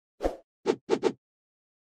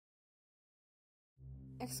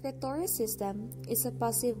Excretory system is a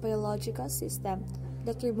passive biological system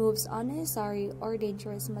that removes unnecessary or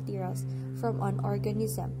dangerous materials from an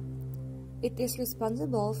organism. It is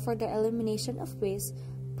responsible for the elimination of waste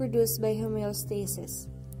produced by homeostasis.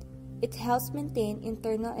 It helps maintain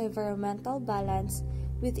internal environmental balance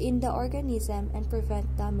within the organism and prevent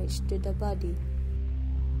damage to the body.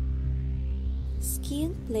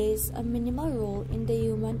 Skin plays a minimal role in the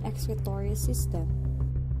human excretory system.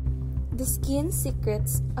 The skin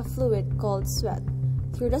secretes a fluid called sweat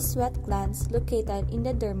through the sweat glands located in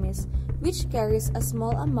the dermis, which carries a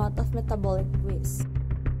small amount of metabolic waste.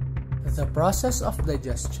 The process of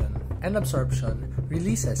digestion and absorption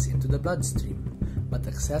releases into the bloodstream, but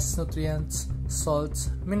excess nutrients,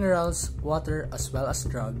 salts, minerals, water, as well as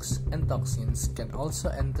drugs and toxins can also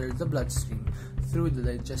enter the bloodstream through the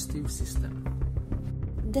digestive system.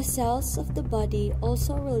 The cells of the body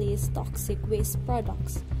also release toxic waste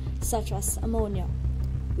products, such as ammonia,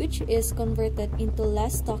 which is converted into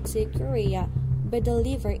less toxic urea by the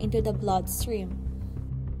liver into the bloodstream.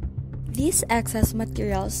 These excess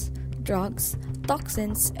materials, drugs,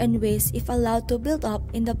 toxins, and waste, if allowed to build up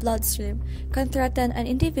in the bloodstream, can threaten an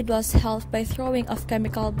individual's health by throwing off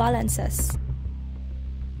chemical balances.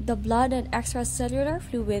 The blood and extracellular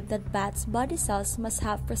fluid that bathes body cells must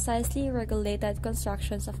have precisely regulated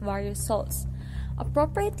constructions of various salts,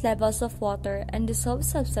 appropriate levels of water and dissolved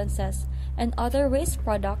substances, and other waste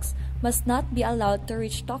products must not be allowed to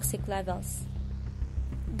reach toxic levels.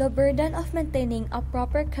 The burden of maintaining a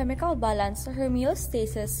proper chemical balance or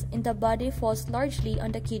homeostasis in the body falls largely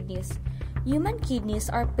on the kidneys. Human kidneys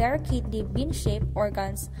are pair-kidney bean-shaped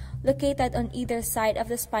organs located on either side of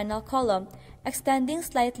the spinal column, extending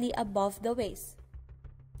slightly above the waist.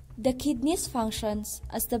 The kidneys functions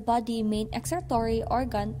as the body's main excretory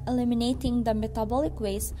organ, eliminating the metabolic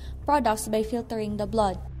waste products by filtering the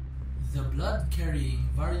blood. The blood carrying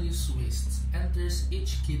various wastes enters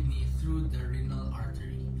each kidney through the renal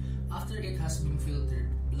artery. After it has been filtered,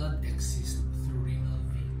 blood exists through renal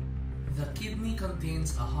vein. The kidney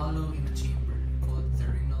contains a hollow in the chamber called the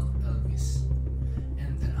renal pelvis,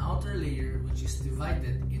 and an outer layer which is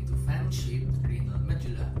divided into fan-shaped renal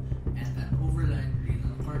medulla and an overlying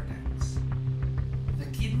renal cortex. The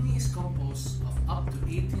kidney is composed of up to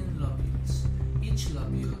 18 lobules. Each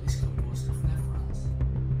lobule is composed of nephrons.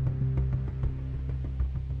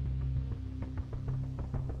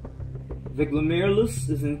 The glomerulus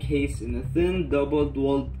is encased in a thin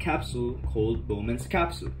double-walled capsule called Bowman's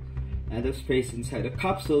capsule, and the space inside the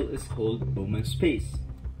capsule is called Bowman's space.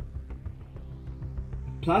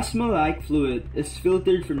 Plasma-like fluid is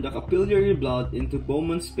filtered from the capillary blood into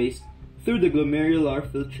Bowman's space through the glomerular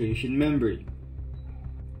filtration membrane.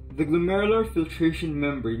 The glomerular filtration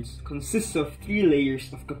membranes consist of 3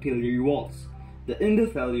 layers of capillary walls: the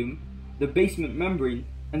endothelium, the basement membrane,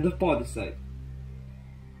 and the podocyte.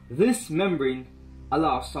 This membrane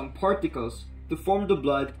allows some particles to form the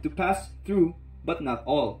blood to pass through, but not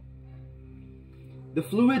all. The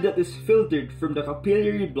fluid that is filtered from the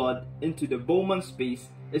capillary blood into the Bowman space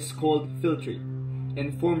is called filtrate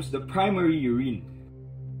and forms the primary urine.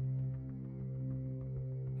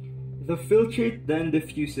 The filtrate then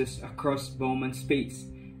diffuses across Bowman space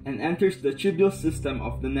and enters the tubule system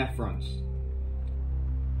of the nephrons.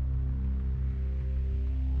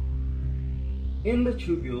 In the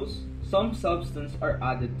tubules, some substance are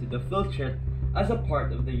added to the filtrate as a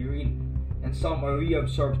part of the urine, and some are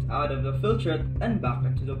reabsorbed out of the filtrate and back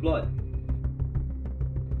into the blood.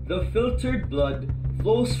 The filtered blood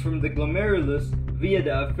flows from the glomerulus via the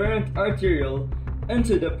afferent arteriole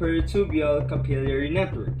into the peritubial capillary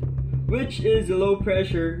network, which is a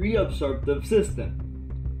low-pressure reabsorptive system,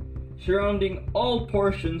 surrounding all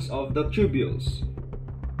portions of the tubules.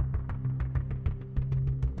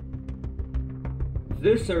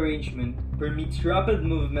 This arrangement permits rapid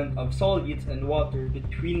movement of solids and water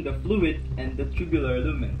between the fluid and the tubular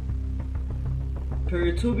lumen.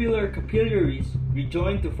 Peritubular capillaries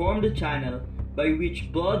rejoin to form the channel by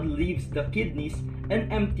which blood leaves the kidneys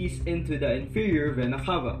and empties into the inferior vena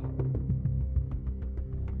cava.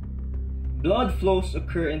 Blood flows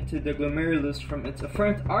occur into the glomerulus from its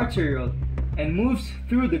afferent arteriole and moves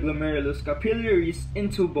through the glomerulus capillaries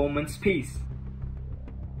into Bowman space.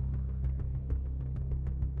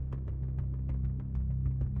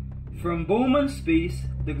 From Bowman space,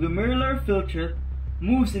 the glomerular filtrate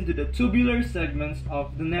moves into the tubular segments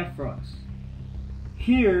of the nephrons.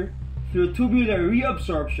 Here, through tubular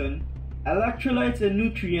reabsorption, electrolytes and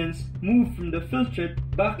nutrients move from the filtrate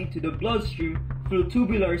back into the bloodstream through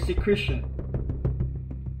tubular secretion.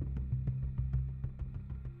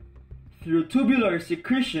 Through tubular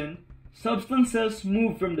secretion, substances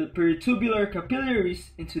move from the peritubular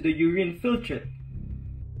capillaries into the urine filtrate.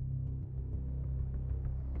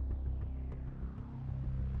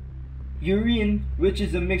 Urine, which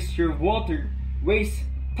is a mixture of water, waste,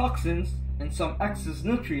 toxins, and some excess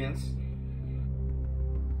nutrients,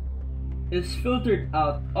 is filtered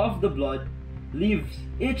out of the blood, leaves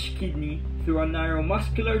each kidney through a narrow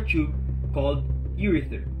muscular tube called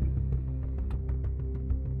urethra.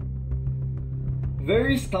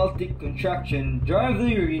 Peristaltic contraction drive the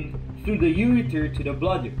urine through the urethra to the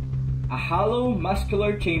bladder, a hollow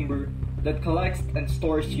muscular chamber that collects and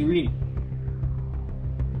stores urine.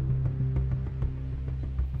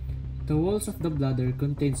 The walls of the bladder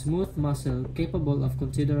contain smooth muscle capable of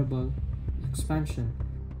considerable expansion.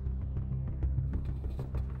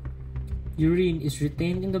 Urine is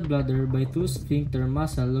retained in the bladder by two sphincter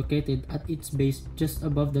muscles located at its base just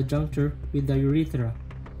above the juncture with the urethra.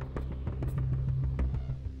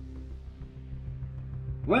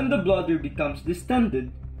 When the bladder becomes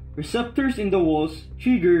distended, receptors in the walls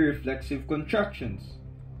trigger reflexive contractions.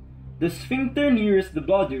 The sphincter nearest the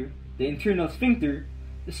bladder, the internal sphincter,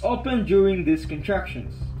 is open during these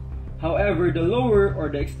contractions. However, the lower or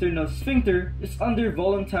the external sphincter is under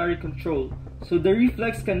voluntary control, so the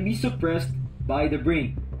reflex can be suppressed by the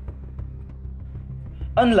brain.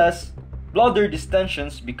 Unless bladder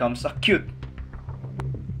distensions becomes acute.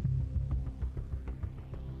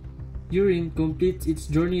 Urine completes its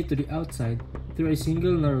journey to the outside through a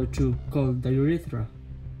single narrow tube called the urethra.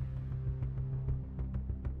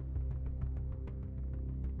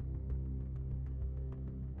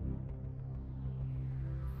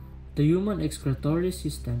 The human excretory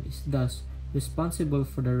system is thus responsible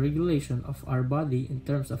for the regulation of our body in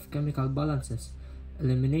terms of chemical balances,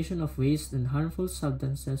 elimination of waste and harmful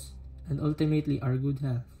substances, and ultimately our good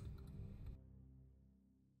health.